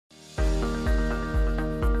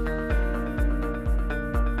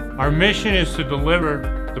Our mission is to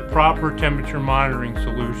deliver the proper temperature monitoring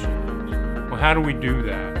solution. Well, how do we do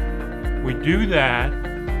that? We do that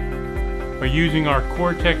by using our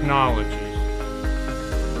core technologies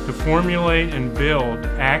to formulate and build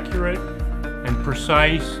accurate and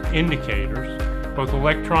precise indicators, both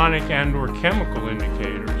electronic and/or chemical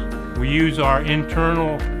indicators. We use our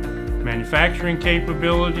internal manufacturing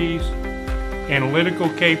capabilities, analytical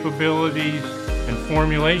capabilities, and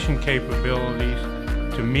formulation capabilities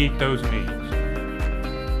to meet those needs.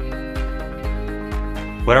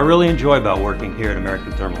 What I really enjoy about working here at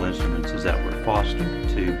American Thermal Instruments is that we're fostered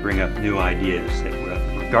to bring up new ideas.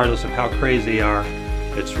 Regardless of how crazy they are,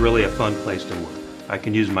 it's really a fun place to work. I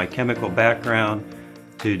can use my chemical background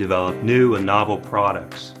to develop new and novel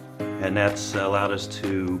products, and that's allowed us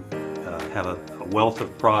to have a wealth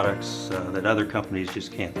of products that other companies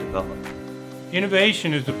just can't develop.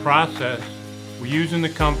 Innovation is the process we use in the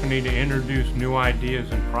company to introduce new ideas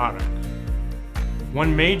and products.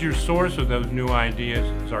 One major source of those new ideas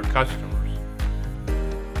is our customers.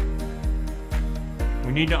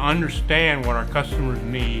 We need to understand what our customers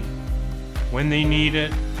need, when they need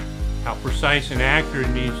it, how precise and accurate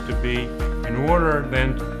it needs to be, in order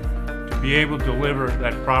then to be able to deliver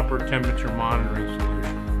that proper temperature monitoring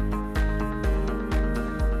solution.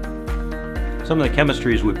 Some of the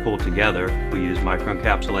chemistries we pulled together, we use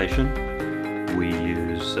microencapsulation, we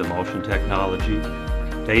use emulsion technology,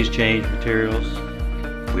 phase change materials.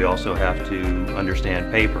 We also have to understand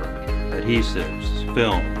paper, adhesives,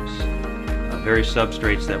 films, various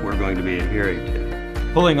substrates that we're going to be adhering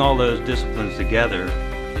to. Pulling all those disciplines together,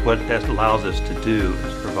 what that allows us to do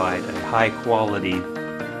is provide a high quality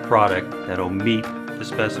product that will meet the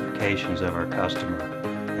specifications of our customer,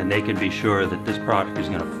 and they can be sure that this product is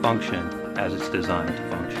going to function as it's designed to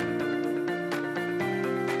function.